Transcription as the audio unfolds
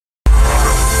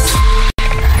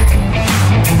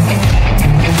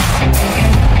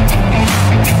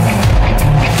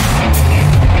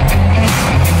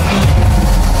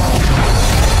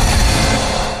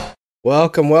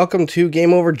Welcome to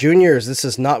Game Over Juniors. This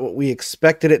is not what we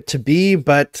expected it to be,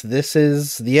 but this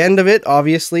is the end of it,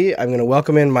 obviously. I'm going to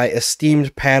welcome in my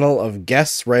esteemed panel of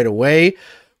guests right away.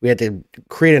 We had to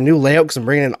create a new layout because I'm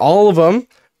bringing in all of them.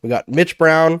 We got Mitch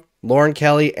Brown, Lauren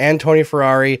Kelly, and Tony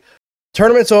Ferrari.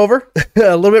 Tournament's over.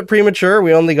 A little bit premature.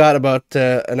 We only got about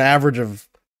an average of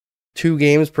 2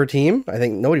 games per team. I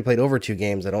think nobody played over 2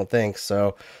 games, I don't think.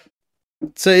 So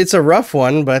it's a rough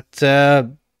one, but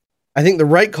I think the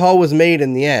right call was made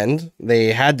in the end.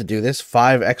 They had to do this.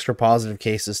 5 extra positive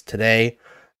cases today.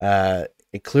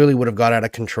 It clearly would have got out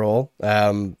of control.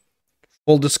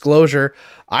 Full disclosure,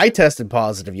 I tested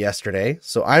positive yesterday,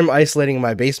 so I'm isolating in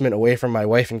my basement away from my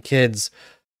wife and kids.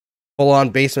 Full-on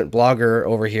basement blogger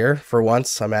over here. For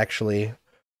once, I'm actually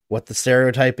what the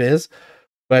stereotype is.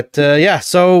 But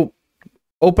so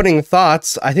opening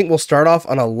thoughts. I think we'll start off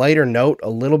on a lighter note a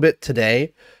little bit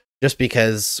today, just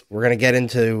because we're going to get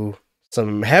into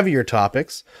some heavier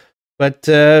topics. But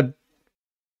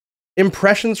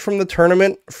impressions from the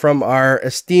tournament from our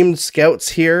esteemed scouts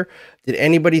here. Did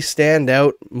anybody stand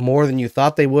out more than you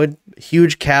thought they would?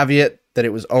 Huge caveat that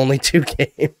it was only 2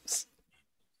 games.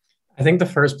 I think the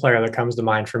first player that comes to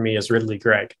mind for me is Ridley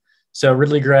Gregg. So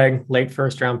Ridley Gregg, late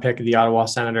first-round pick of the Ottawa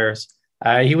Senators.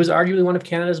 He was arguably one of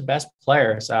Canada's best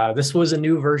players. This was a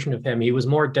new version of him. He was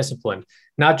more disciplined,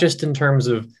 not just in terms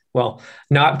of,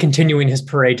 not continuing his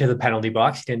parade to the penalty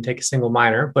box. He didn't take a single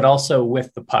minor, but also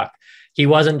with the puck. He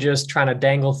wasn't just trying to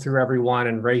dangle through everyone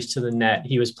and race to the net.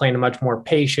 He was playing a much more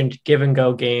patient give and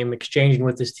go game, exchanging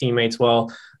with his teammates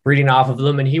while reading off of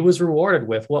them. And he was rewarded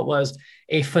with what was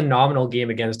a phenomenal game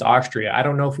against Austria. I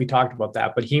don't know if we talked about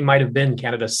that, but he might have been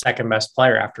Canada's second best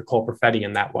player after Cole Perfetti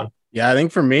in that one. Yeah, I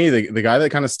think for me, the guy that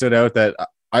kind of stood out that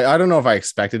I don't know if I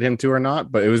expected him to or not,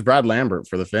 but it was Brad Lambert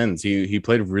for the Finns. He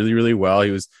played really, really well.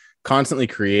 He was constantly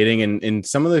creating, and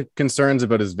some of the concerns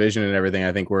about his vision and everything,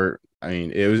 I think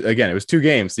it was 2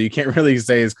 games, so you can't really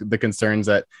say the concerns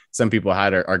that some people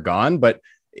had are gone, but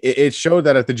it showed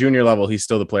that at the junior level, he's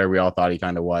still the player we all thought he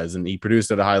kind of was, and he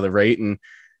produced at a high rate. And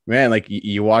man, like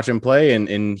you watch him play,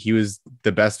 and he was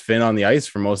the best Finn on the ice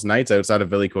for most nights outside of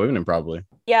Ville Koivunen, probably.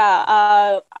 Yeah,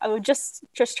 I was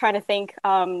just trying to think.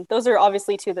 Those are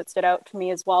obviously 2 that stood out to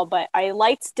me as well, but I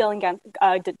liked Dylan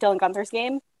Guenther's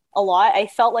game a lot. I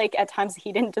felt like at times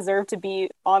he didn't deserve to be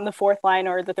on the 4th line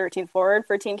or the 13th forward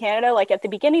for Team Canada. Like at the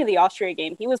beginning of the Austria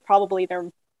game, he was probably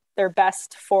their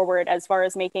best forward as far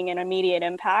as making an immediate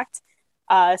impact,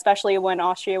 especially when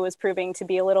Austria was proving to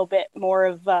be a little bit more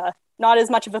of not as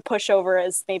much of a pushover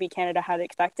as maybe Canada had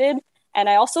expected. And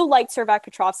I also liked Servac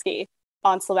Petrovsky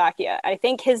on Slovakia. I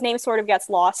think his name sort of gets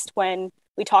lost when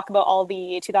we talk about all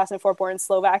the 2004 born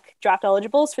Slovak draft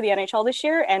eligibles for the NHL this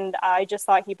year. And I just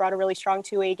thought he brought a really strong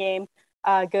 2-way game,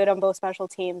 good on both special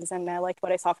teams, and I liked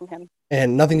what I saw from him.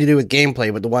 And nothing to do with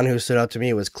gameplay, but the one who stood out to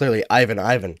me was clearly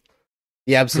Ivan,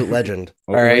 the absolute legend.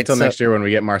 All right, wait till next year when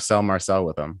we get Marcel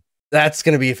with him. That's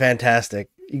going to be fantastic.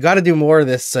 You got to do more of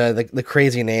this, the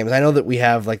crazy names. I know that we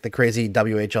have like the crazy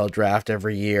WHL draft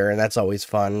every year, and that's always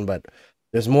fun, but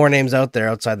there's more names out there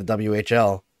outside the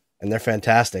WHL, and they're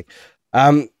fantastic.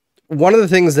 One of the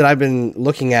things that I've been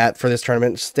looking at for this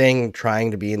tournament,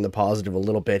 trying to be in the positive a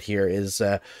little bit here, is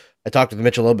I talked with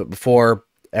Mitch a little bit before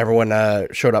everyone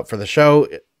showed up for the show.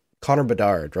 Connor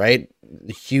Bedard, right?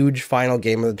 The huge final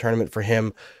game of the tournament for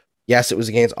him. Yes, it was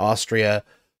against Austria,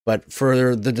 but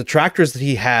for the detractors that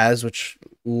he has, which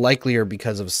likely are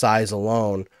because of size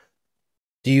alone,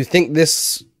 do you think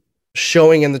this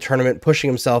showing in the tournament, pushing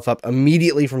himself up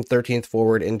immediately from 13th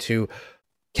forward into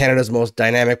Canada's most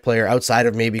dynamic player outside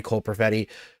of maybe Cole Perfetti,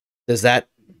 does that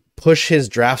push his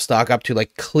draft stock up to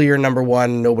like clear number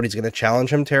 1, nobody's going to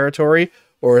challenge him territory,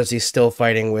 or is he still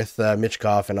fighting with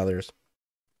Michkov and others?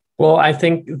 Well, I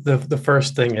think the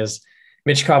first thing is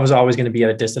Michkov is always going to be at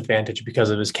a disadvantage because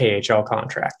of his KHL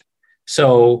contract.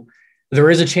 So there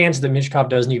is a chance that Michkov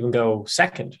doesn't even go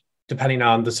second, depending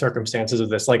on the circumstances of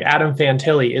this. Like Adam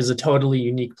Fantilli is a totally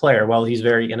unique player. While he's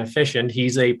very inefficient,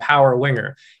 he's a power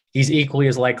winger. He's equally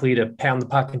as likely to pound the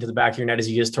puck into the back of your net as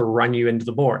he is to run you into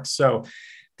the boards. So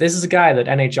this is a guy that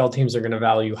NHL teams are going to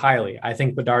value highly. I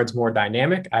think Bedard's more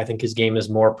dynamic. I think his game is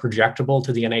more projectable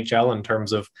to the NHL in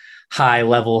terms of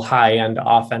high-level, high-end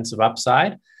offensive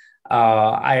upside.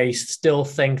 I still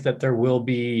think that there will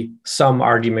be some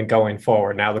argument going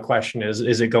forward. Now, the question is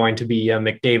it going to be a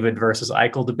McDavid versus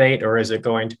Eichel debate, or is it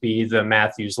going to be the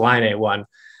Matthews-Laine one,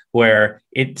 where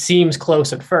it seems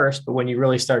close at first, but when you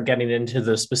really start getting into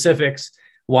the specifics,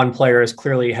 one player is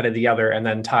clearly ahead of the other, and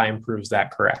then time proves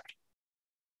that correct.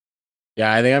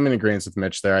 Yeah, I think I'm in agreement with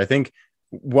Mitch there. I think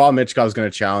while Mitchkov is going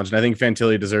to challenge, and I think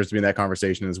Fantilli deserves to be in that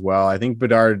conversation as well. I think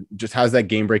Bedard just has that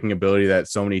game breaking ability that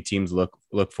so many teams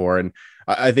look for, and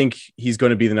I think he's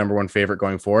going to be the number one favorite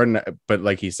going forward. But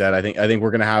like he said, I think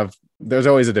we're going to have. There's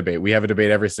always a debate. We have a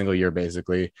debate every single year,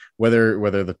 basically, whether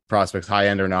the prospect's high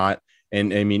end or not.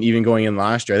 And I mean, even going in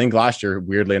last year, I think last year,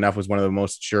 weirdly enough, was one of the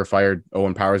most surefire.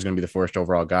 Owen Power is going to be the first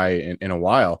overall guy in a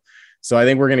while. So I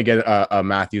think we're going to get a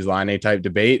Matthews Laine type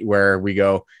debate where we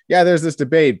go, yeah, there's this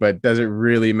debate, but does it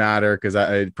really matter? Because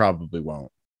it probably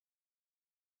won't.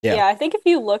 Yeah, I think if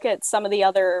you look at some of the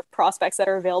other prospects that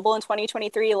are available in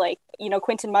 2023, like,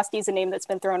 Quentin Muskie's a name that's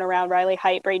been thrown around, Riley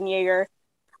Heidt, Braden Yeager.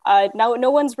 Now, no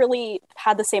one's really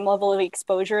had the same level of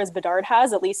exposure as Bedard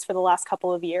has, at least for the last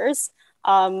couple of years.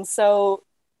 So,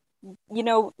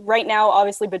 right now,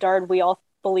 obviously, Bedard, we all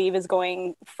believe is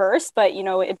going first, but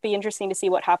it'd be interesting to see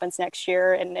what happens next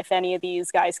year and if any of these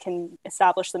guys can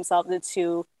establish themselves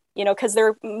to because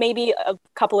they're maybe a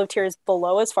couple of tiers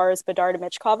below as far as Bedard and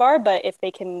Michkov are, but if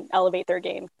they can elevate their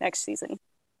game next season.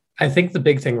 I think the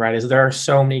big thing, right, is there are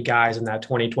so many guys in that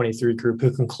 2023 group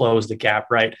who can close the gap,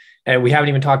 right? And we haven't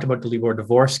even talked about Dalibor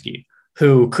Dvorsky,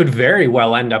 who could very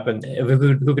well end up in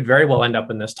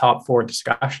this top 4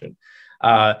 discussion.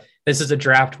 This is a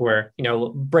draft where,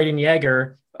 Braden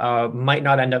Yeager might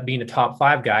not end up being a top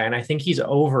 5 guy. And I think he's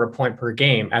over a point per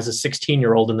game as a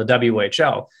 16-year-old in the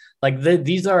WHL. Like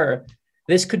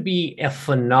this could be a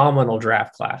phenomenal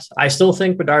draft class. I still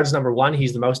think Bedard's number 1.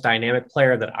 He's the most dynamic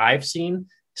player that I've seen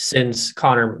since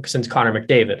Connor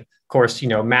McDavid. Of course,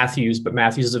 Matthews, but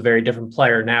Matthews is a very different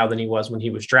player now than he was when he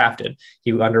was drafted.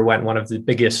 He underwent one of the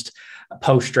biggest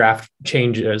post-draft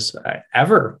changes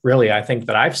ever, really, I think,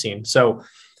 that I've seen. So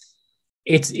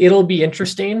it'll be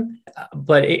interesting,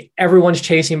 but everyone's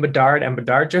chasing Bedard, and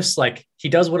Bedard just he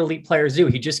does what elite players do.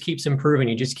 He just keeps improving.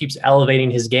 He just keeps elevating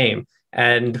his game.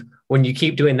 And when you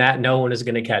keep doing that, no one is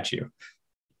going to catch you.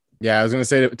 Yeah, I was going to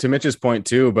say to Mitch's point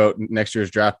too about next year's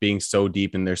draft being so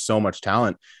deep and there's so much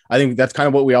talent. I think that's kind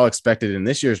of what we all expected in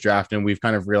this year's draft, and we've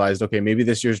kind of realized, okay, maybe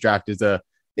this year's draft is a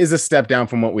step down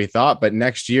from what we thought, but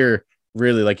next year,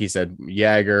 really, like he said,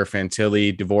 Yeager,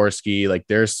 Fantilli, Dvorsky,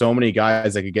 there's so many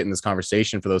guys that could get in this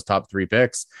conversation for those top 3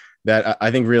 picks that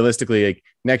I think realistically,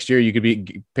 next year you could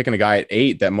be picking a guy at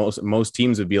 8 that most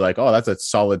teams would be like, oh, that's a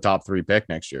solid top 3 pick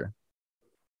next year.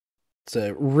 It's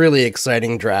a really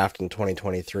exciting draft in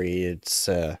 2023. It's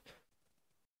going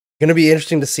to be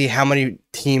interesting to see how many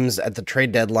teams at the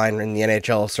trade deadline in the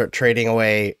NHL start trading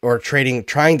away or trying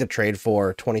to trade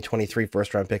for 2023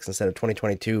 first round picks instead of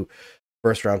 2022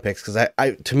 first round picks. Because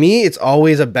to me, it's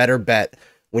always a better bet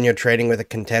when you're trading with a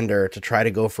contender to try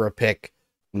to go for a pick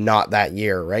not that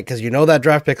year, right? Because that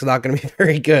draft pick's not going to be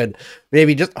very good.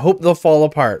 Maybe just hope they'll fall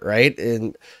apart, right?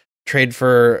 And trade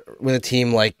with a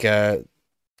team like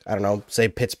I don't know, say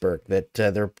Pittsburgh, that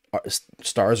their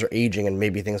stars are aging and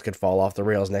maybe things could fall off the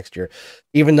rails next year,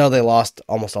 even though they lost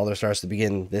almost all their stars to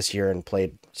begin this year and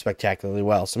played spectacularly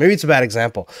well. So maybe it's a bad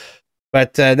example.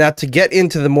 But now to get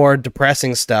into the more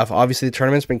depressing stuff, obviously the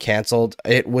tournament's been canceled.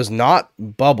 It was not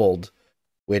bubbled,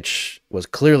 which was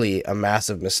clearly a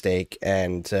massive mistake.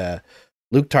 And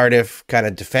Luke Tardif kind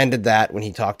of defended that when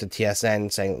he talked to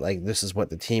TSN, saying this is what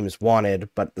the teams wanted.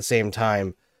 But at the same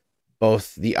time,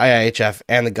 both the IIHF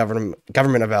and the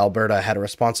government of Alberta had a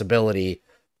responsibility,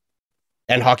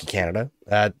 and Hockey Canada,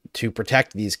 to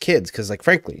protect these kids. Because,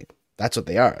 frankly, that's what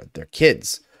they are. They're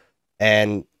kids.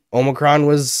 And Omicron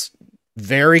was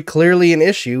very clearly an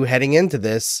issue heading into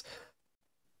this.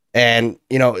 And,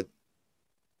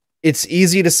 it's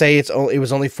easy to say it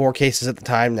was only 4 cases at the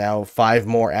time. Now 5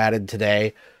 more added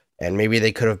today. And maybe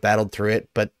they could have battled through it,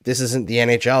 but this isn't the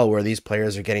NHL where these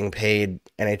players are getting paid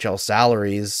NHL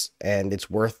salaries and it's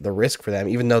worth the risk for them,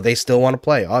 even though they still want to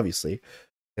play, obviously,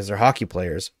 because they're hockey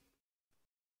players.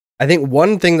 I think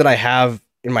one thing that I have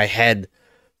in my head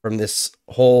from this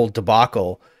whole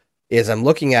debacle is I'm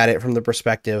looking at it from the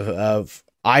perspective of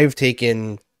I've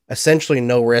taken essentially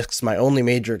no risks. My only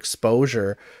major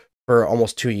exposure for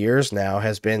almost 2 years now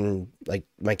has been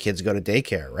my kids go to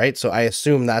daycare, right? So I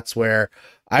assume that's where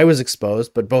I was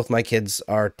exposed, but both my kids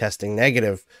are testing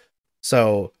negative.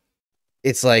 So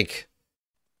it's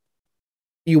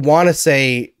you want to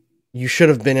say you should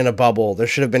have been in a bubble. There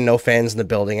should have been no fans in the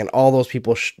building, and all those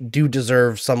people do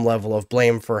deserve some level of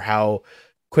blame for how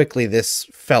quickly this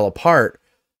fell apart.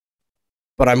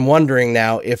 But I'm wondering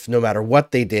now if no matter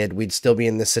what they did, we'd still be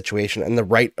in this situation, and the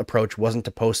right approach wasn't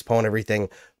to postpone everything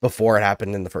before it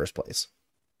happened in the first place.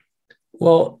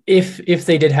 Well, if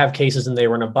they did have cases and they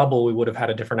were in a bubble, we would have had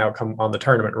a different outcome on the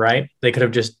tournament, right? They could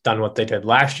have just done what they did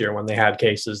last year when they had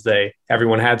cases.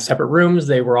 Everyone had separate rooms.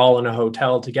 They were all in a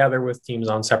hotel together with teams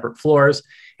on separate floors,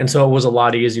 and so it was a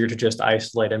lot easier to just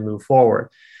isolate and move forward.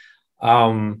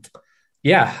 Um,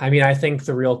 yeah, I mean, I think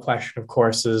the real question, of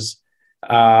course, is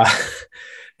uh,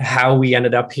 how we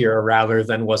ended up here rather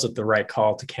than was it the right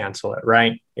call to cancel it,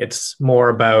 right? It's more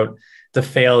about the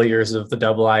failures of the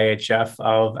IIHF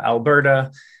of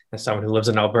Alberta, as someone who lives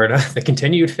in Alberta, the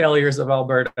continued failures of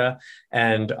Alberta,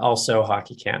 and also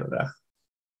Hockey Canada.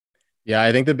 Yeah,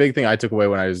 I think the big thing I took away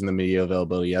when I was in the media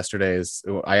availability yesterday is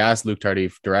I asked Luke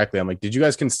Tardif directly. I'm like, did you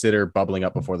guys consider bubbling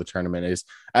up before the tournament? Is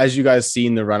as you guys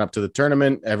seen the run up to the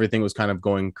tournament, everything was kind of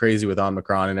going crazy with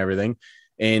Omicron and everything.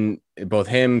 And both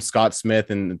him, Scott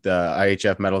Smith, and the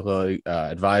IHF medical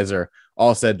advisor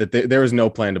all said that there was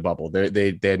no plan to bubble.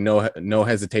 They had no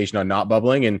hesitation on not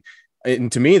bubbling.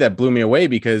 And to me, that blew me away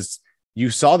because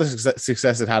you saw the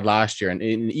success it had last year. And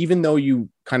even though you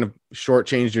kind of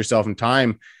shortchanged yourself in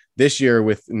time, this year,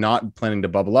 with not planning to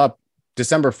bubble up,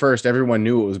 December 1st, everyone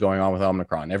knew what was going on with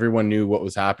Omicron. Everyone knew what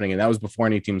was happening, and that was before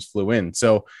any teams flew in.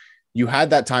 So you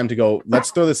had that time to go,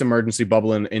 let's throw this emergency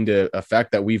bubble into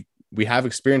effect that we have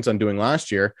experience on doing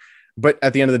last year. But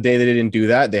at the end of the day, they didn't do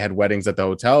that. They had weddings at the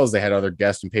hotels. They had other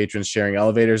guests and patrons sharing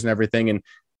elevators and everything. And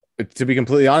to be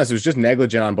completely honest, it was just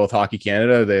negligent on both Hockey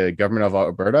Canada, the government of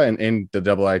Alberta, and the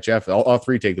IIHF. All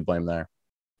three take the blame there.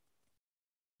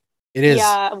 It is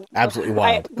absolutely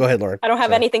wild. Go ahead, Lauren. I don't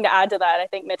have anything to add to that. I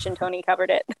think Mitch and Tony covered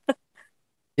it.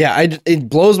 Yeah, it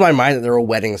blows my mind that there were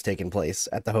weddings taking place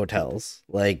at the hotels.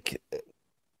 Like,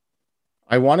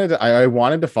 I wanted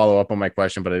to follow up on my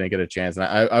question, but I didn't get a chance. And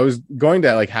I was going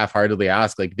to like half-heartedly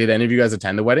ask, like, did any of you guys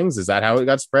attend the weddings? Is that how it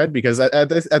got spread? Because at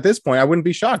this point, I wouldn't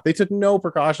be shocked. They took no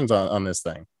precautions on this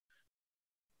thing.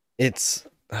 It's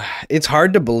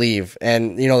hard to believe,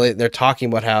 and you know they're talking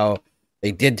about how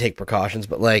they did take precautions,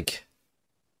 but like,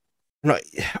 you know,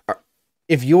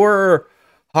 if you're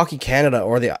Hockey Canada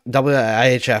or the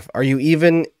IIHF, are you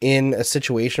even in a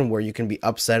situation where you can be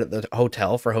upset at the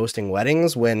hotel for hosting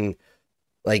weddings when,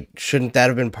 like, shouldn't that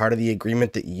have been part of the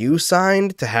agreement that you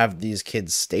signed to have these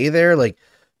kids stay there? Like,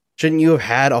 shouldn't you have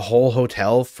had a whole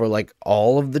hotel for like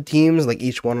all of the teams, like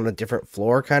each one on a different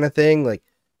floor kind of thing? Like,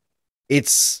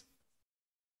 it's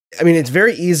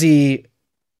very easy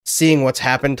seeing what's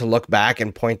happened to look back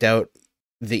and point out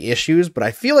the issues, but I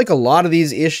feel like a lot of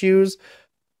these issues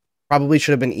probably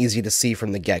should have been easy to see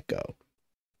from the get-go.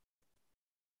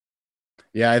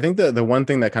 Yeah, I think the one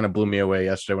thing that kind of blew me away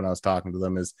yesterday when I was talking to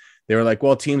them is they were like,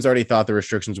 well, teams already thought the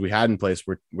restrictions we had in place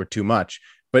were too much.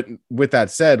 But with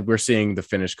that said, we're seeing the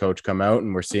Finnish coach come out,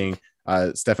 and we're seeing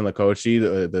Stefan Lekochi,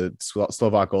 the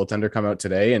Slovak goaltender, come out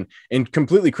today and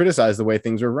completely criticize the way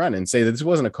things were run and say that this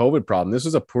wasn't a COVID problem. This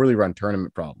was a poorly run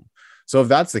tournament problem. So if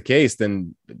that's the case,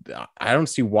 then I don't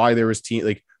see why there was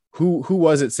who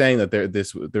was it saying that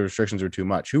the restrictions were too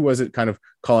much? Who was it kind of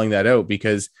calling that out?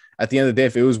 Because at the end of the day,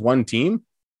 if it was one team,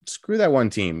 screw that one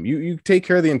team. You take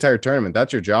care of the entire tournament.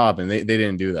 That's your job. And they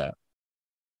didn't do that.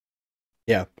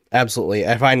 Yeah, absolutely.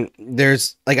 I find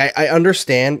there's like, I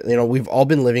understand, you know, we've all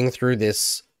been living through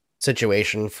this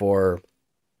situation for,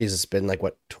 it's been like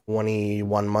what,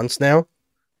 21 months now,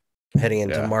 heading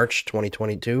into March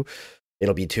 2022.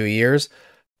 It'll be 2 years.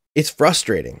 It's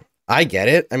frustrating. I get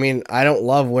it. I mean, I don't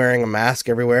love wearing a mask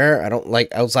everywhere. I don't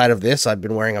like, outside of this, I've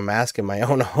been wearing a mask in my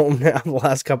own home now the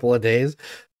last couple of days.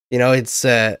 You know, it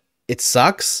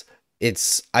sucks.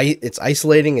 It's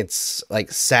isolating. It's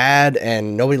like sad,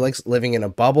 and nobody likes living in a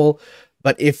bubble.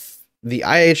 But if the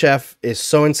IHF is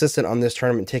so insistent on this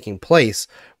tournament taking place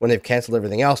when they've canceled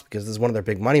everything else because this is one of their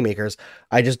big moneymakers,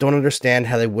 I just don't understand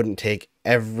how they wouldn't take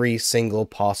every single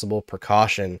possible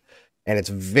precaution. And it's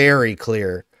very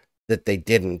clear that they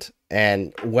didn't.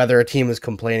 And whether a team is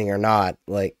complaining or not,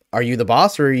 like, are you the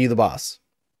boss or are you the boss?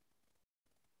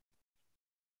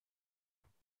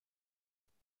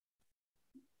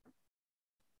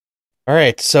 All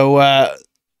right, so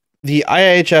the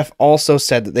IIHF also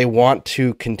said that they want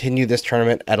to continue this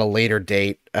tournament at a later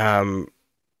date.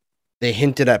 They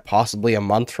hinted at possibly a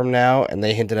month from now, and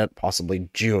they hinted at possibly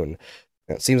June.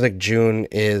 It seems like June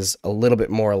is a little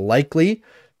bit more likely.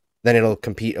 Then it'll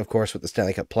compete, of course, with the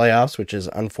Stanley Cup playoffs, which is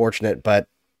unfortunate, but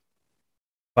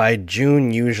by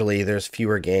June, usually there's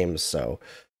fewer games, so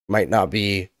might not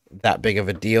be that big of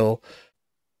a deal.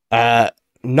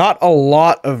 Not a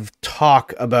lot of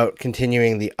talk about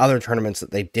continuing the other tournaments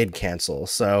that they did cancel.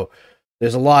 So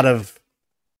there's a lot of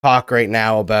talk right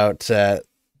now about,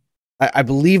 I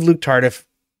believe Luke Tardif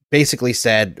basically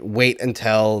said, wait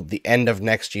until the end of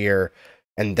next year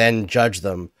and then judge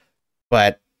them.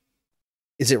 But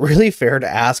is it really fair to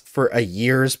ask for a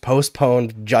year's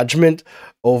postponed judgment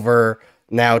over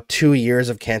now 2 years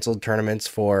of canceled tournaments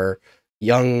for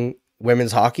young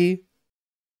women's hockey?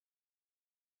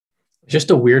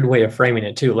 Just a weird way of framing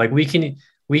it too. Like we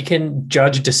can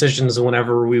judge decisions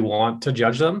whenever we want to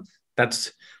judge them.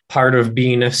 That's part of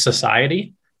being a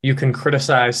society. You can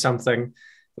criticize something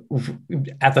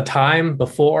at the time,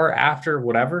 before, after,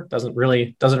 whatever. Doesn't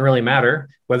really matter.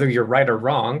 Whether you're right or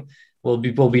wrong will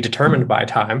be determined by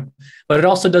time. But it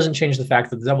also doesn't change the fact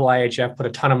that the IIHF put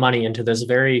a ton of money into this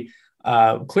very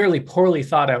clearly poorly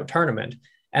thought out tournament.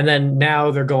 And then now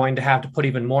they're going to have to put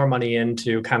even more money in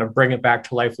to kind of bring it back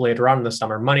to life later on in the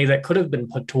summer. Money that could have been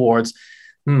put towards,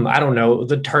 I don't know,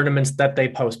 the tournaments that they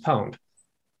postponed.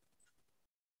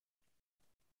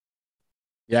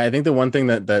 Yeah, I think the one thing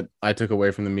that I took away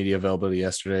from the media availability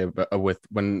yesterday with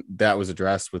when that was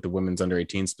addressed with the women's under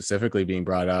 18 specifically being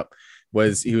brought up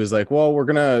was he was like, well, we're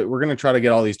gonna try to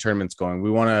get all these tournaments going.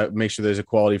 We want to make sure there's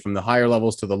equality from the higher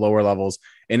levels to the lower levels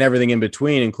and everything in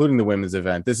between, including the women's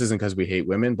event. This isn't because we hate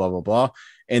women, blah, blah, blah.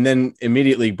 And then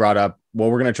immediately brought up, well,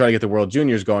 we're going to try to get the World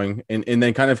Juniors going. And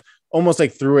then kind of almost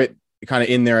like threw it kind of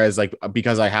in there as like,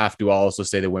 because I have to, I'll also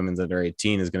say the women's under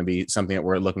 18 is going to be something that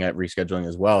we're looking at rescheduling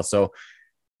as well. So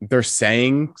they're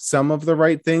saying some of the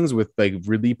right things with like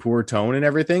really poor tone and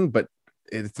everything, but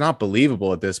it's not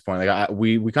believable at this point. Like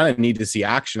we kind of need to see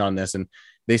action on this. And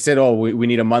they said, oh, we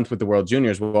need a month with the World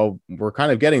Juniors. Well, we're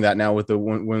kind of getting that now with the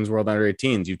Women's World Under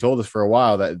 18s. You told us for a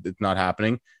while that it's not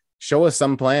happening. Show us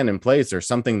some plan in place or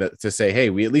something to say,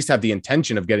 hey, we at least have the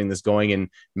intention of getting this going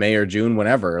in May or June,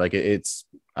 whenever. Like it's,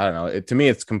 I don't know. To me,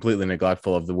 it's completely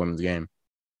neglectful of the women's game.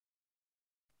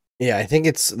 Yeah, I think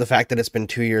it's the fact that it's been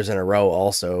 2 years in a row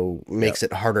also makes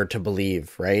it harder to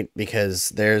believe, right? Because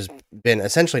there's been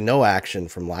essentially no action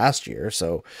from last year.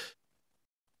 So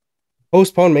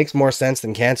postpone makes more sense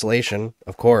than cancellation,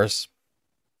 of course.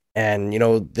 And, you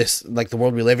know, this, like the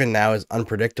world we live in now is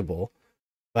unpredictable.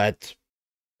 But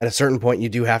at a certain point, you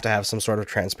do have to have some sort of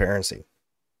transparency.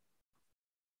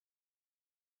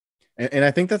 And I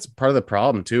think that's part of the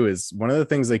problem, too, is one of the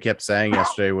things they kept saying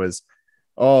yesterday was,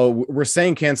 oh, we're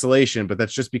saying cancellation, but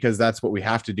that's just because that's what we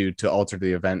have to do to alter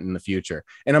the event in the future.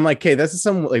 And I'm like, okay, this is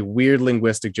some like weird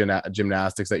linguistic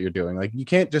gymnastics that you're doing. Like, you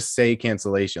can't just say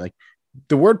cancellation. Like,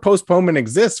 the word postponement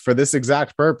exists for this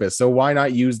exact purpose. So why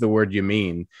not use the word you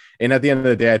mean? And at the end of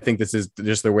the day, I think this is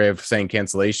just their way of saying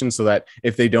cancellation so that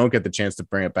if they don't get the chance to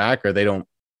bring it back or they don't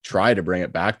try to bring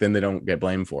it back, then they don't get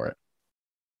blamed for it.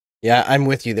 Yeah, I'm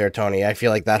with you there, Tony. I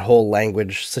feel like that whole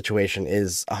language situation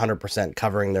is 100%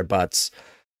 covering their butts.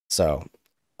 So,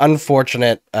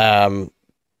 unfortunate. Does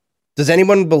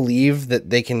anyone believe that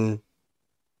they can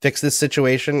fix this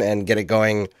situation and get it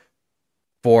going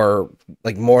for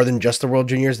like more than just the World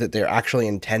Juniors, that they're actually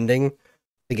intending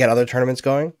to get other tournaments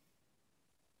going?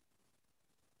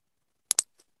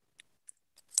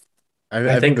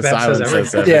 I think the silence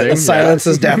says everything. Yeah, the silence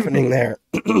is deafening there.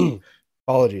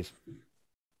 Apologies.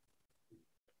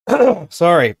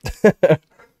 Sorry.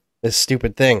 This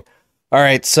stupid thing. All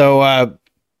right, so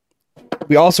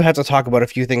we also have to talk about a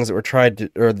few things that were tried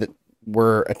to, or that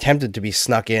were attempted to be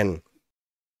snuck in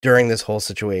during this whole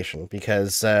situation,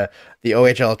 because the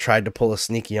OHL tried to pull a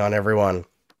sneaky on everyone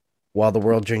while the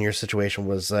World Junior situation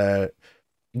was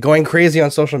going crazy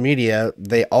on social media.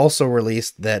 They also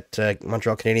released that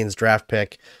Montreal Canadiens draft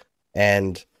pick,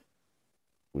 and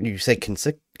you say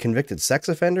convicted sex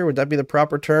offender? Would that be the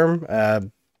proper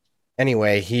term?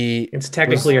 Anyway, it's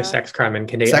technically a sex crime in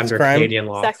Canadian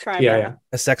law. Sex crime. Yeah.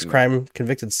 A sex crime,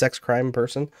 convicted sex crime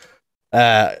person.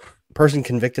 Person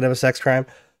convicted of a sex crime.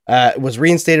 Was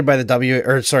reinstated by the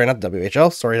WHL.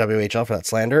 Sorry, WHL for that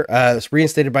slander. It's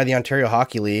reinstated by the Ontario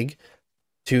Hockey League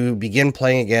to begin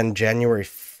playing again January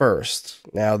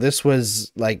 1st. Now, this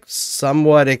was like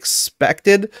somewhat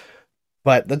expected,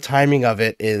 but the timing of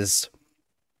it is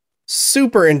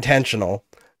super intentional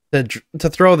to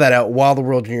throw that out while the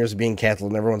World Juniors are being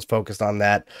canceled and everyone's focused on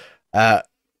that.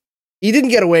 He didn't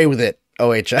get away with it,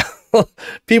 OHL.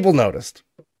 People noticed.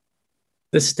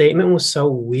 The statement was so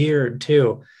weird,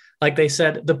 too. Like they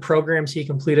said, the programs he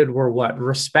completed were what?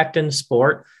 Respect in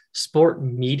sport, sport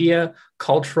media,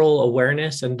 cultural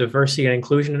awareness, and diversity and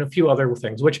inclusion, and a few other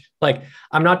things, which, like,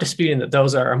 I'm not disputing that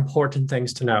those are important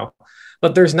things to know.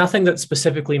 But there's nothing that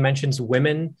specifically mentions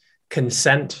women,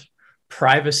 consent,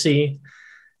 privacy.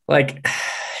 Like,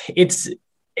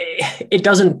 it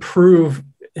doesn't prove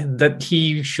that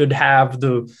he should have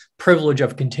the privilege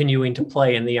of continuing to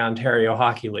play in the Ontario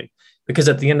Hockey League. Because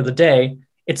at the end of the day,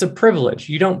 it's a privilege.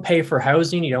 You don't pay for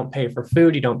housing, you don't pay for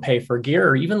food, you don't pay for gear,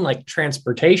 or even like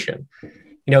transportation. You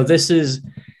know,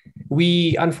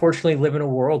 we unfortunately live in a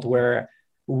world where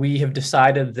we have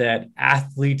decided that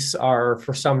athletes are,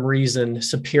 for some reason,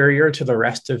 superior to the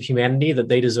rest of humanity, that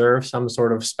they deserve some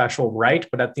sort of special right.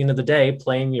 But at the end of the day,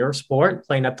 playing your sport,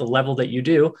 playing at the level that you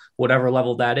do, whatever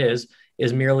level that is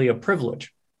merely a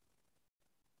privilege,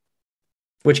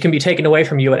 which can be taken away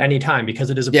from you at any time because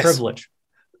it is a privilege.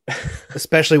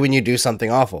 Especially when you do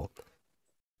something awful.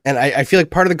 And I feel like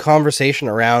part of the conversation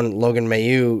around Logan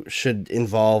Mailloux should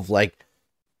involve, like,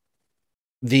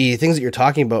 the things that you're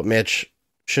talking about, Mitch,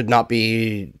 should not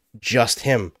be just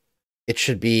him. It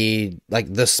should be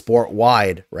like the sport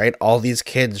wide, right? All these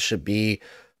kids should be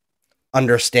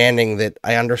understanding that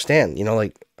I understand, you know,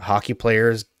 like hockey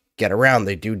players get around,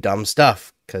 they do dumb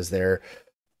stuff because they're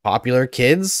popular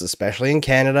kids, especially in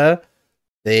Canada.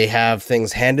 They have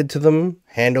things handed to them,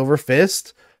 hand over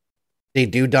fist. They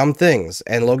do dumb things.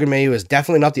 And Logan Mailloux is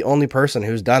definitely not the only person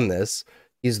who's done this.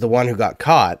 He's the one who got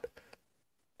caught.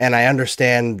 And I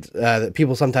understand that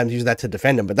people sometimes use that to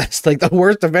defend him, but that's like the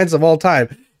worst defense of all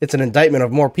time. It's an indictment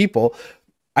of more people.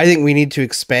 I think we need to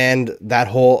expand that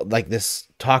whole, like, this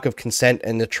talk of consent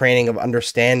and the training of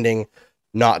understanding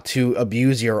not to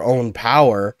abuse your own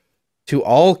power to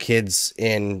all kids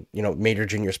in, you know, major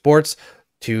junior sports,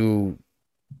 to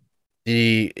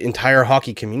the entire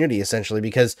hockey community, essentially,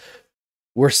 because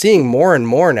we're seeing more and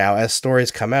more now as stories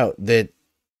come out that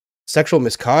sexual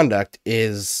misconduct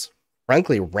is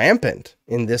frankly rampant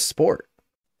in this sport.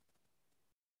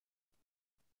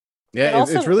 Yeah,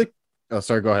 it's really... Oh,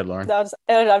 sorry, go ahead, Lauren.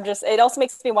 It also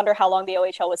makes me wonder how long the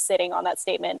OHL was sitting on that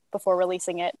statement before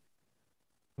releasing it.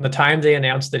 From the time they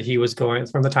announced he was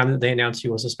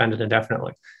suspended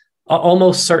indefinitely.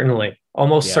 Almost certainly.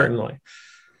 Certainly.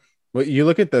 Well, you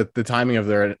look at the timing of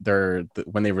their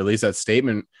when they released that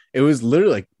statement, it was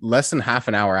literally like less than half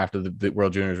an hour after the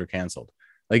World Juniors were canceled.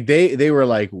 Like they were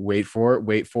like, wait for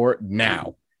it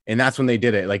now. And that's when they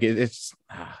did it. Like it's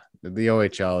the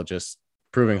OHL just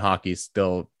proving hockey's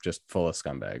still just full of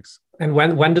scumbags. And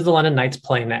when do the London Knights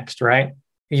play next, right?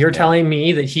 You're telling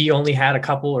me that he only had a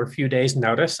couple or few days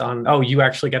notice on, oh, you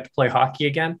actually get to play hockey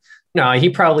again? No, he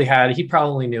probably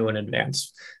knew in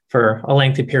advance for a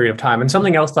lengthy period of time. And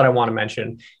something else that I want to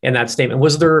mention in that statement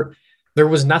was there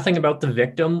was nothing about the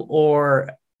victim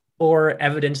or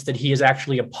evidence that he has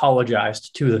actually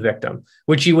apologized to the victim,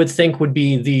 which you would think would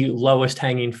be the lowest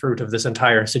hanging fruit of this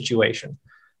entire situation.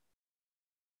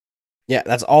 Yeah,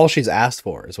 that's all she's asked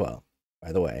for as well,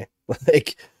 by the way.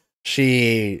 Like,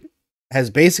 she has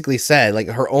basically said, like,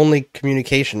 her only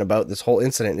communication about this whole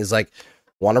incident is like,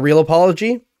 want a real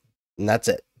apology? And that's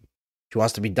it. She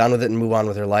wants to be done with it and move on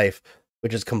with her life,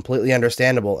 which is completely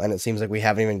understandable. And it seems like we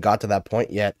haven't even got to that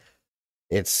point yet.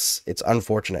 It's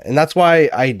unfortunate. And that's why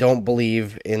I don't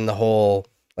believe in the whole,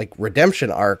 like,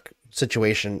 redemption arc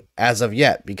situation as of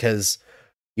yet, because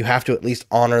you have to at least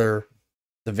honor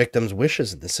the victim's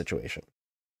wishes in this situation.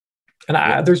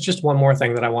 And there's just one more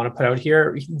thing that I want to put out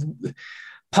here.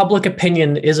 Public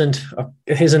opinion isn't,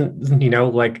 you know,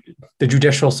 like the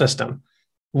judicial system.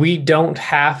 We don't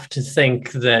have to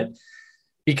think that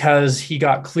because he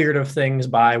got cleared of things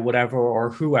by whatever or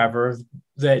whoever,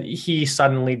 that he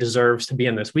suddenly deserves to be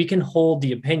in this. We can hold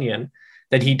the opinion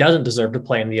that he doesn't deserve to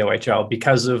play in the OHL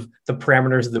because of the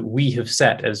parameters that we have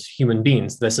set as human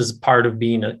beings. This is part of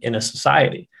being in a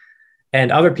society. And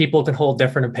other people can hold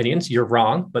different opinions. You're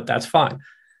wrong, but that's fine.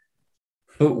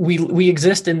 But we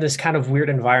exist in this kind of weird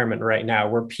environment right now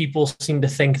where people seem to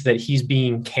think that he's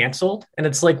being canceled. And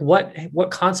it's like,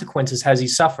 what consequences has he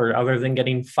suffered other than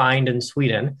getting fined in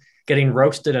Sweden, getting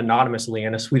roasted anonymously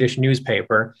in a Swedish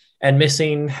newspaper, and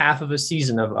missing half of a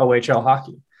season of OHL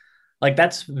hockey? Like,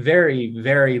 that's very,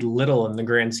 very little in the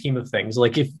grand scheme of things.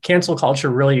 Like, if cancel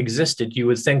culture really existed, you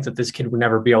would think that this kid would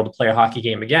never be able to play a hockey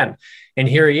game again. And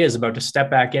here he is about to step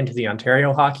back into the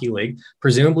Ontario Hockey League,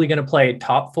 presumably going to play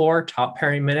top 4, top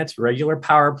pairing minutes, regular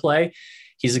power play.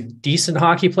 He's a decent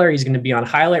hockey player. He's going to be on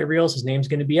highlight reels. His name's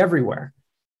going to be everywhere.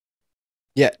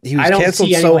 Yeah, he was canceled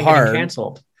so hard.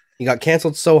 Canceled. He got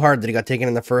canceled so hard that he got taken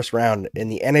in the first round in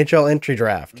the NHL entry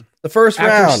draft. The first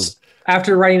round.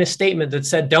 After writing a statement that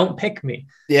said, "Don't pick me."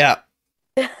 Yeah.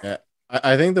 Yeah.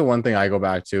 I think the one thing I go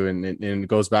back to, and it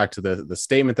goes back to the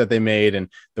statement that they made, and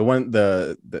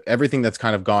the everything that's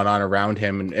kind of gone on around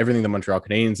him, and everything the Montreal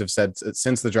Canadiens have said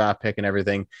since the draft pick and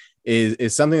everything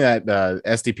is something that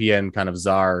SDPN kind of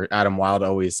czar Adam Wilde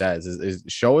always says is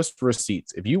show us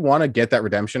receipts. If you want to get that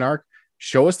redemption arc,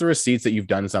 show us the receipts that you've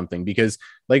done something, because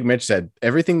like Mitch said,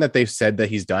 everything that they've said that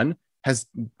he's done has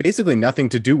basically nothing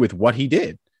to do with what he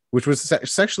did, which was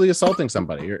sexually assaulting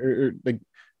somebody or like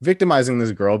victimizing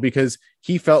this girl because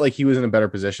he felt like he was in a better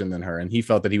position than her and he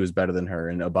felt that he was better than her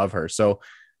and above her. So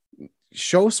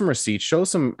show some receipts, show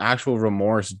some actual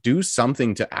remorse, do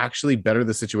something to actually better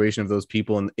the situation of those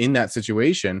people in that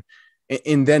situation.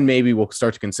 And then maybe we'll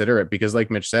start to consider it, because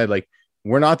like Mitch said, like,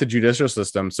 we're not the judicial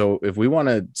system. So if we want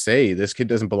to say this kid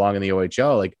doesn't belong in the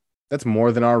OHL, like, that's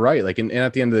more than our right. Like, and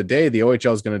at the end of the day, the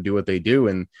OHL is going to do what they do.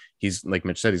 And he's, like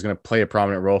Mitch said, he's going to play a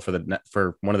prominent role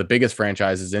for one of the biggest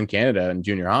franchises in Canada in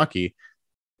junior hockey.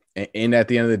 And at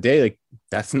the end of the day, like,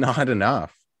 that's not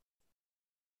enough.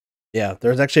 Yeah,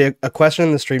 there's actually a question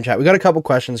in the stream chat. We got a couple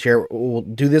questions here. We'll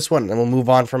do this one and we'll move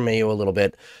on from Mayo a little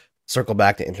bit, circle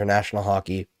back to international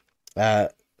hockey.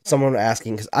 Someone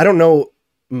asking, because I don't know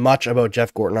much about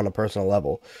Jeff Gorton on a personal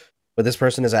level, but this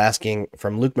person is asking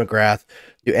from Luke McGrath,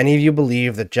 do any of you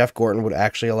believe that Jeff Gorton would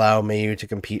actually allow Mayo to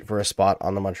compete for a spot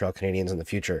on the Montreal Canadiens in the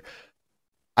future?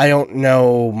 I don't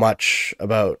know much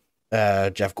about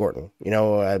Jeff Gorton. You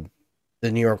know,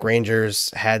 the New York Rangers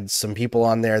had some people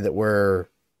on there that were,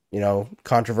 you know,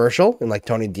 controversial, and like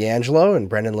Tony DeAngelo and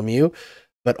Brendan Lemieux.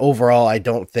 But overall, I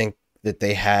don't think that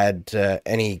they had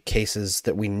any cases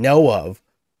that we know of,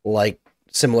 like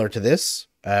similar to this.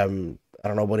 I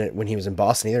don't know when he was in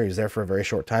Boston either. He was there for a very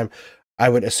short time. I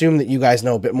would assume that you guys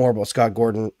know a bit more about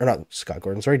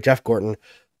Jeff Gorton,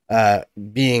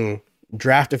 being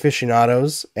draft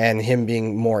aficionados and him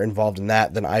being more involved in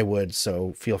that than I would.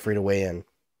 So feel free to weigh in.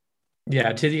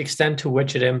 Yeah, to the extent to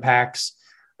which it impacts,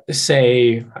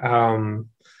 say, I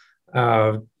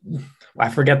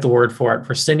forget the word for it,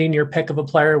 rescinding your pick of a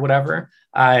player, whatever.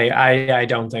 I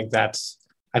don't think that's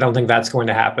going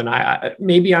to happen. I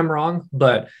maybe I'm wrong,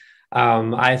 but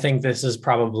I think this is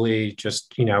probably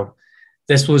just, you know,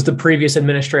 this was the previous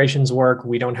administration's work.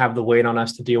 We don't have the weight on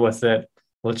us to deal with it.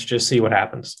 Let's just see what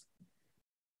happens.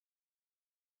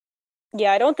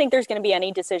 Yeah, I don't think there's going to be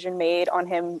any decision made on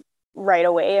him right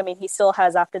away. I mean, he still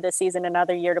has, after this season,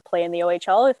 another year to play in the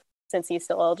OHL since he's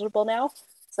still eligible now.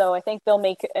 So I think they'll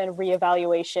make a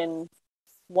reevaluation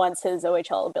once his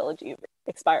OHL ability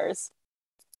expires.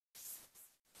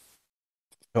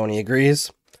 Tony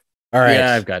agrees. All right.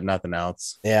 Yeah, I've got nothing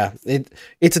else. Yeah,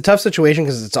 it's a tough situation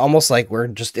because it's almost like we're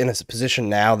just in a position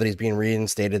now that he's being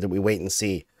reinstated that we wait and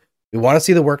see. We want to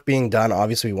see the work being done.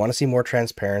 Obviously, we want to see more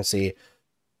transparency.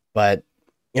 But,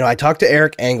 you know, I talked to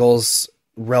Eric Engels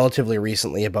relatively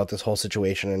recently about this whole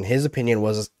situation, and his opinion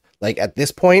was, like, at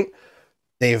this point,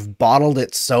 they've bottled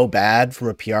it so bad from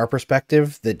a PR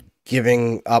perspective that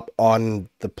giving up on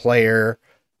the player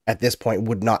at this point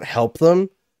would not help them.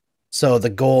 So the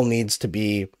goal needs to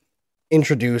be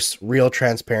introduce real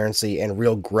transparency and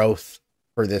real growth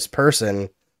for this person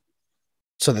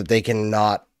so that they can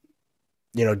not,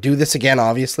 you know, do this again,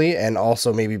 obviously, and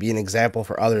also maybe be an example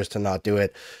for others to not do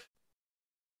it.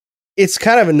 It's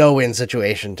kind of a no-win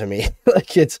situation to me.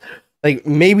 Like, it's like,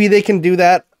 maybe they can do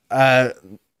that.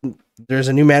 There's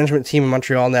a new management team in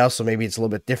Montreal now, so maybe it's a little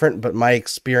bit different, but my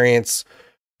experience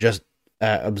just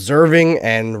observing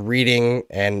and reading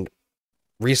and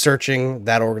researching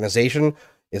that organization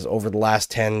is over the last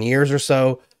 10 years or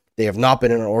so. They have not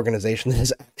been in an organization that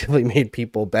has actively made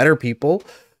people better people.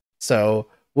 So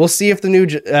we'll see if the new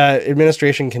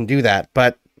administration can do that.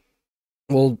 But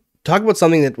we'll talk about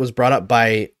something that was brought up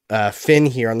by Finn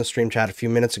here on the stream chat a few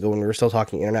minutes ago when we were still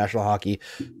talking international hockey.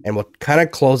 And we'll kind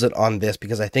of close it on this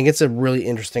because I think it's a really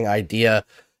interesting idea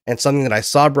and something that I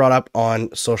saw brought up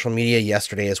on social media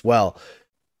yesterday as well.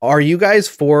 Are you guys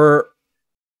for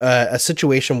a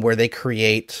situation where they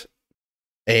create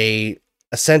a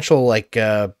essential, like,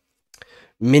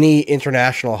 mini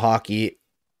international hockey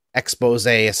expose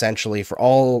essentially for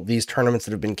all these tournaments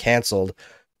that have been canceled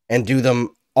and do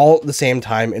them all at the same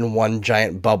time in one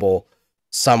giant bubble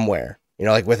somewhere, you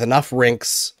know, like with enough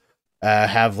rinks,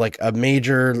 have like a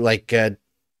major, like,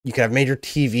 you can have major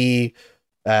TV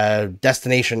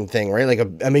destination thing, right? Like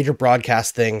a major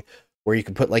broadcast thing where you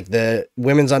could put like the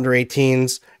women's under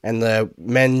 18s and the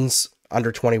men's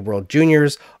under 20 world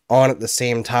juniors on at the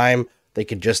same time. They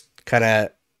could just kind of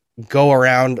go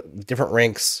around different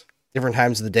rinks, different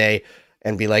times of the day,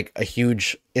 and be like a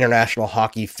huge international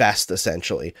hockey fest,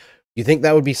 essentially. You think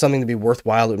that would be something to be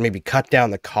worthwhile? It would maybe cut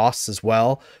down the costs as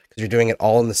well, because you're doing it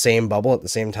all in the same bubble at the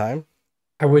same time?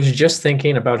 I was just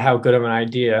thinking about how good of an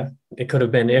idea it could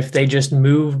have been if they just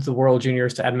moved the World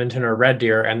Juniors to Edmonton or Red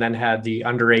Deer and then had the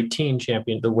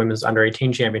the women's under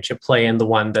 18 championship play in the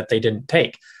one that they didn't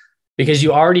take. Because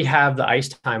you already have the ice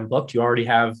time booked. They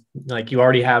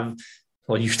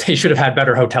should have had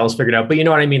better hotels figured out, but you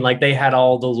know what I mean? Like, they had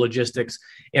all the logistics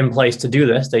in place to do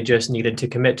this. They just needed to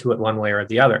commit to it one way or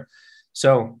the other.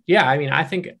 So yeah, I mean, I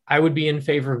think I would be in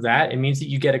favor of that. It means that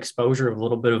you get exposure of a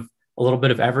little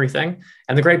bit of everything.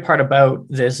 And the great part about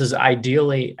this is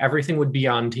ideally everything would be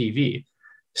on TV.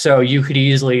 So you could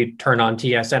easily turn on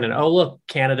TSN and, oh, look,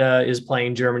 Canada is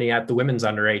playing Germany at the women's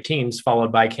under 18s,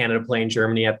 followed by Canada playing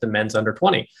Germany at the men's under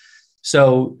 20.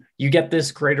 So you get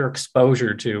this greater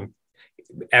exposure to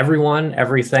everyone,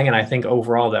 everything. And I think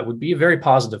overall that would be a very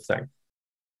positive thing.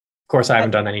 Of course, I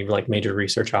haven't done any like major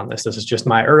research on this. This is just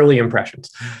my early impressions.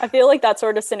 I feel like that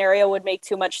sort of scenario would make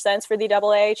too much sense for the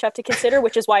IIHF to consider,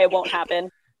 which is why it won't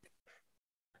happen.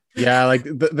 Yeah, like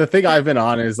the thing I've been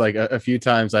on is like a few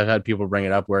times I've had people bring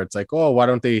it up where it's like, oh, why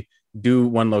don't they do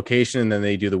one location and then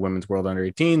they do the women's world under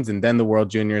 18s and then the world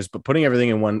juniors, but putting everything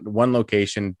in one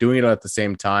location, doing it at the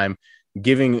same time,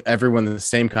 giving everyone the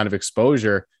same kind of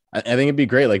exposure. I think it'd be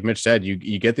great. Like Mitch said, you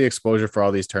get the exposure for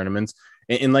all these tournaments.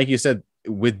 And like you said,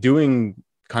 with doing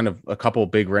kind of a couple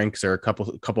big rinks or a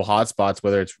couple hot spots,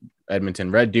 whether it's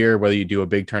Edmonton Red Deer, whether you do a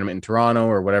big tournament in Toronto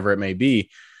or whatever it may be,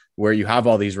 where you have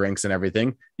all these rinks and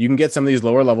everything, you can get some of these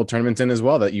lower level tournaments in as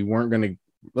well that you weren't going to.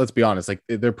 Let's be honest, like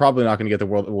they're probably not going to get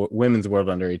the women's world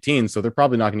under 18, so they're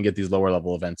probably not going to get these lower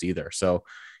level events either. So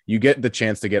you get the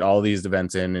chance to get all these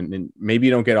events in, and maybe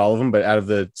you don't get all of them, but out of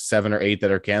the 7 or 8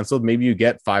 that are canceled, maybe you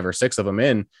get 5 or 6 of them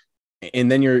in,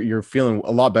 and then you're feeling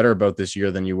a lot better about this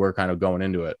year than you were kind of going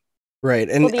into it. Right.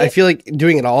 And I feel like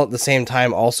doing it all at the same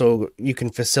time, also you can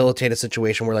facilitate a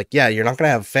situation where, like, yeah, you're not going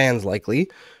to have fans likely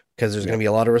because there's going to be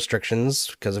a lot of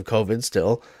restrictions because of COVID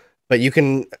still. But you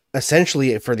can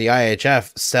essentially, for the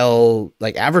IHF, sell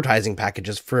like advertising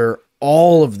packages for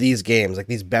all of these games, like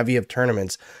these bevy of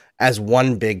tournaments, as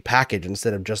one big package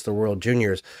instead of just the World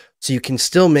Juniors. So you can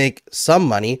still make some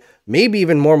money, maybe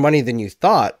even more money than you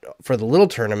thought for the little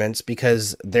tournaments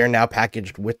because they're now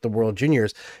packaged with the World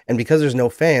Juniors. And because there's no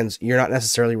fans, you're not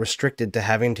necessarily restricted to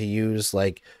having to use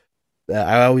like,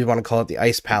 I always want to call it the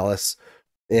Ice Palace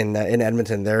in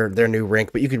Edmonton, their new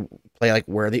rink, but you could play like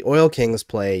where the Oil Kings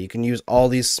play. You can use all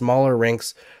these smaller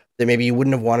rinks that maybe you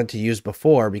wouldn't have wanted to use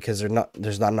before because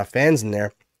there's not enough fans in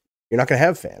there. You're not going to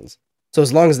have fans. So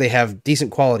as long as they have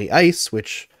decent quality ice,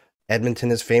 which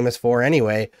Edmonton is famous for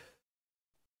anyway,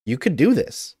 you could do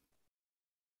this.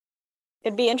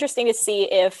 It'd be interesting to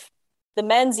see if the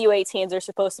men's U18s are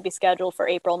supposed to be scheduled for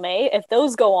April, May. If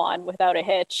those go on without a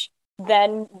hitch,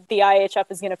 then the IHF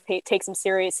is going to take some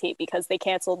serious heat because they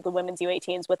canceled the women's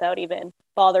U18s without even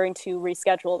bothering to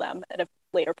reschedule them at a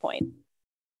later point.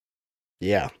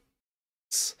 Yeah.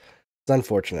 It's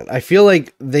unfortunate. I feel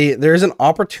like there's an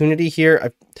opportunity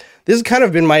here. This has kind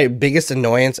of been my biggest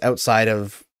annoyance outside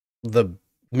of the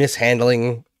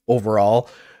mishandling overall.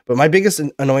 But my biggest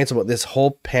annoyance about this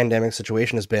whole pandemic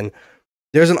situation has been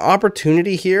there's an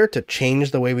opportunity here to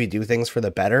change the way we do things for the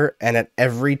better. And at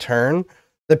every turn,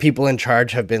 the people in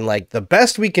charge have been like, the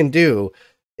best we can do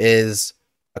is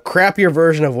a crappier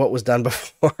version of what was done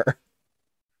before.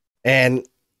 And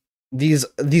these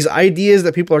ideas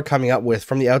that people are coming up with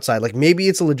from the outside, like maybe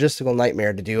it's a logistical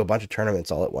nightmare to do a bunch of tournaments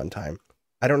all at one time.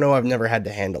 I don't know. I've never had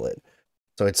to handle it.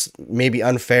 So it's maybe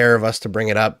unfair of us to bring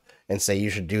it up and say you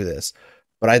should do this.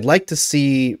 But I'd like to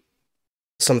see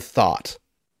some thought,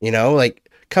 like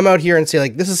come out here and say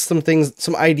like, this is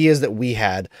some ideas that we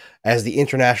had as the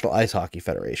International Ice Hockey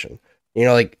Federation,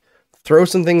 like throw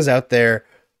some things out there.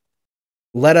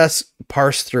 Let us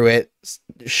parse through it.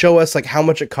 Show us like how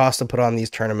much it costs to put on these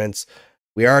tournaments.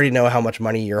 We already know how much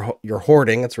money you're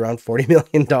hoarding. It's around $40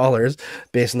 million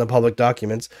based on the public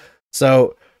documents.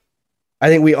 So I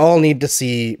think we all need to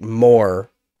see more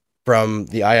from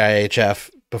the IIHF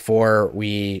before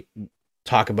we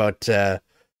talk about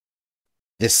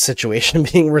this situation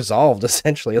being resolved,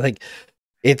 essentially. Like,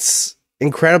 it's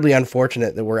incredibly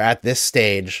unfortunate that we're at this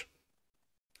stage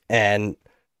and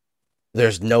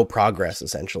there's no progress,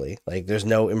 essentially. Like, there's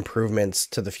no improvements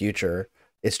to the future.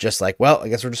 It's just like, well, I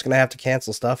guess we're just going to have to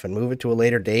cancel stuff and move it to a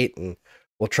later date, and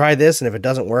we'll try this, and if it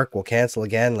doesn't work, we'll cancel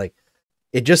again. Like,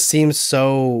 it just seems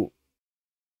so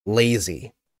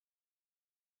lazy.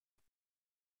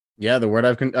 Yeah, the word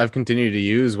I've continued to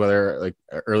use, whether like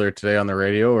earlier today on the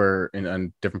radio or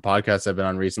on different podcasts I've been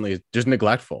on recently, is just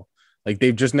neglectful. Like,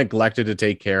 they've just neglected to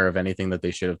take care of anything that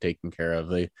they should have taken care of.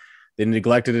 They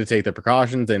neglected to take the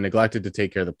precautions. They neglected to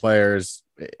take care of the players.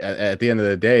 At the end of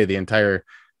the day, the entire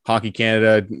Hockey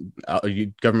Canada,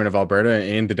 government of Alberta,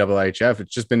 and the IIHF,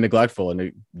 it's just been neglectful.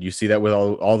 And you see that with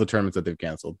all the tournaments that they've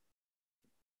canceled.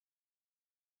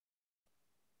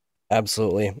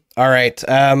 Absolutely. All right.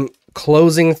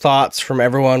 Closing thoughts from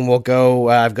everyone. We'll go,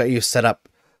 I've got you set up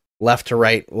left to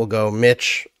right. We'll go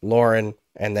Mitch, Lauren,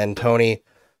 and then Tony.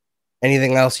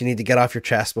 Anything else you need to get off your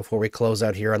chest before we close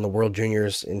out here on the World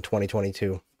Juniors in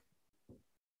 2022?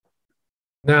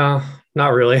 No,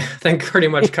 not really. I think pretty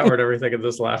much covered everything in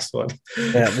this last one.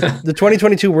 Yeah, the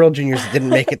 2022 World Juniors didn't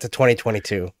make it to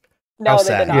 2022. No, they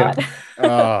sad. did not.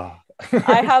 Oh.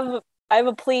 I have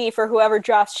a plea for whoever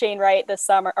drafts Shane Wright this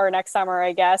summer or next summer,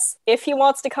 I guess. If he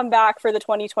wants to come back for the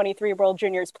 2023 World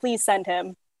Juniors, please send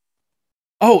him.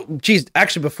 Oh, geez.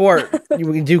 Actually, before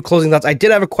we do closing thoughts, I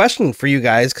did have a question for you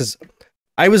guys because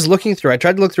I was looking through. I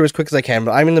tried to look through as quick as I can,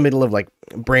 but I'm in the middle of like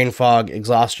brain fog,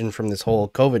 exhaustion from this whole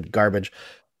COVID garbage.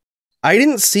 I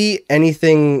didn't see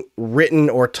anything written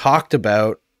or talked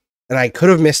about, and I could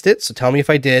have missed it. So tell me if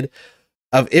I did.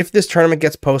 Of if this tournament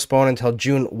gets postponed until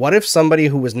June, what if somebody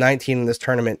who was 19 in this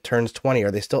tournament turns 20? Are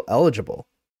they still eligible?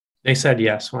 They said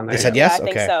yes when They said yes. Yeah, I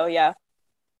think so. Yeah.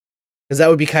 Because that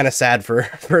would be kind of sad for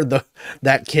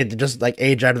that kid to just like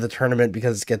age out of the tournament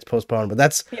because it gets postponed. But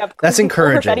that's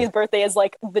encouraging. Perfetti's birthday is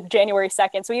like the January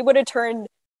 2nd, so he would have turned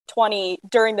 20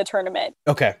 during the tournament.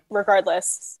 Okay.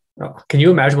 Regardless. Oh, can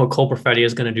you imagine what Cole Perfetti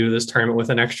is going to do this tournament with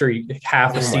an extra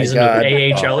half a season of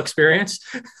AHL experience?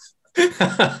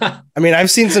 I mean, I've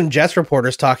seen some Jets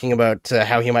reporters talking about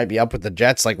how he might be up with the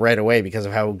Jets like right away because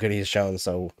of how good he's shown.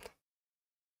 So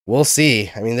we'll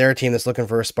see. I mean, they're a team that's looking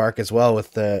for a spark as well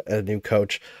with a new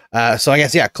coach. So I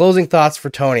guess, yeah, closing thoughts for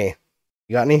Tony.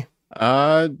 You got any?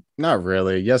 Not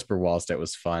really. Jesper Wallstedt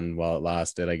was fun while it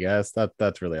lasted, I guess.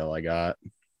 That's really all I got.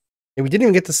 Yeah, we didn't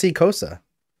even get to see Kosa.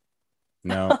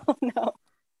 No. Oh, no.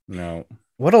 No.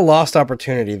 What a lost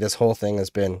opportunity this whole thing has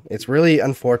been. It's really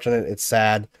unfortunate. It's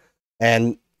sad.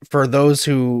 And for those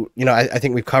who, I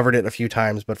think we've covered it a few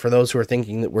times, but for those who are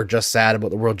thinking that we're just sad about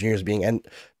the World Juniors being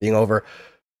over,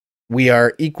 we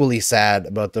are equally sad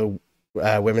about the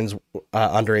women's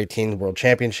under 18 World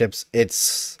Championships.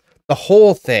 It's the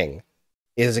whole thing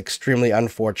is extremely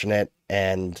unfortunate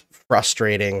and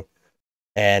frustrating.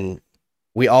 And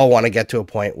we all want to get to a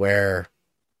point where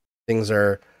things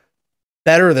are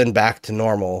better than back to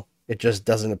normal. It just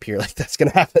doesn't appear like that's going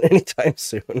to happen anytime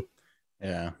soon.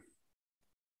 Yeah.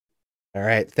 All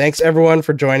right. Thanks everyone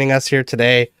for joining us here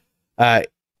today.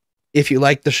 If you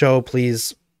like the show,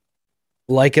 please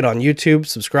like it on YouTube,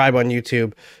 subscribe on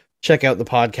YouTube, check out the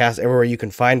podcast everywhere you can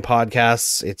find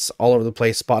podcasts. It's all over the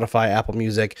place. Spotify, Apple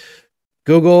Music,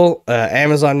 Google,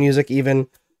 Amazon Music even.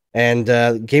 And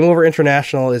Game Over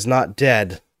International is not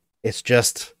dead. It's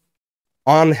just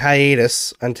on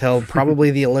hiatus until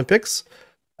probably the Olympics.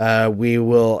 We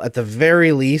will, at the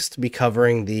very least, be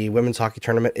covering the women's hockey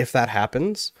tournament if that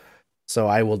happens. So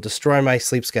I will destroy my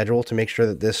sleep schedule to make sure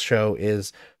that this show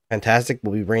is fantastic.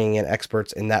 We'll be bringing in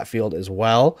experts in that field as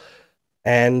well.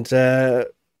 And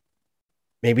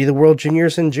maybe the World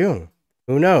Juniors in June.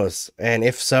 Who knows? And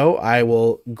if so, I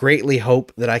will greatly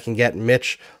hope that I can get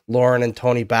Mitch, Lauren, and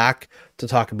Tony back to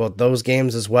talk about those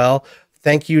games as well.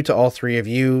 Thank you to all three of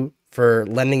you for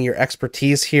lending your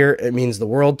expertise here. It means the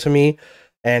world to me.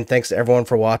 And thanks to everyone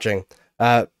for watching.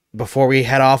 Before we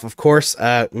head off, of course,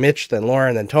 Mitch, then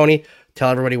Lauren, then Tony, tell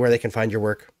everybody where they can find your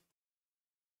work.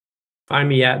 Find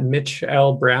me at Mitch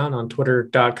L. Brown on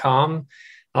Twitter.com.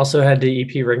 Also head to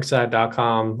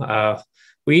eprinkside.com.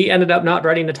 We ended up not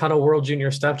writing a ton of World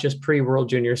Junior stuff, just pre-World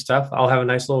Junior stuff. I'll have a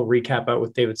nice little recap out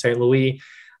with David St. Louis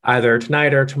either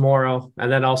tonight or tomorrow.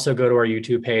 And then also go to our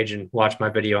YouTube page and watch my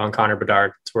video on Connor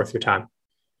Bedard. It's worth your time.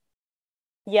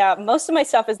 Yeah, most of my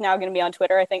stuff is now going to be on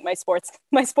Twitter. I think my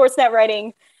Sportsnet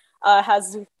writing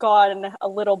has gone a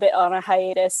little bit on a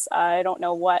hiatus. I don't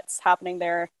know what's happening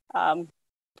there.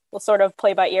 We'll sort of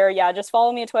play by ear. Yeah, just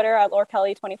follow me on Twitter at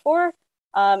LauraKelly24,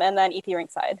 and then EP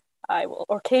Rinkside. I will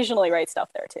occasionally write stuff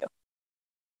there too.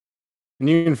 And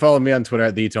you can follow me on Twitter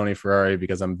at @TonyFerrari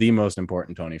because I'm the most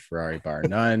important Tony Ferrari bar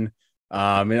none.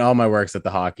 And all my work's at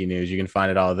the Hockey News. You can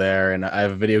find it all there. And I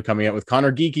have a video coming out with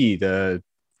Connor Geeky to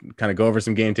kind of go over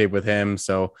some game tape with him.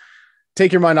 So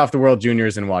take your mind off the World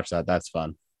Juniors and watch that. That's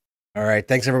fun. All right.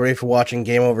 Thanks everybody for watching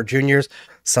Game Over Juniors.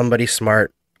 Somebody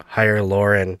smart, hire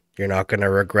Lauren. You're not going to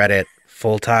regret it.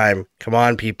 Full time. Come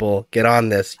on, people, get on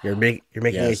this. You're making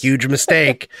a huge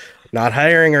mistake not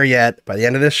hiring her yet. By the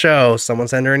end of this show, someone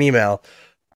send her an email.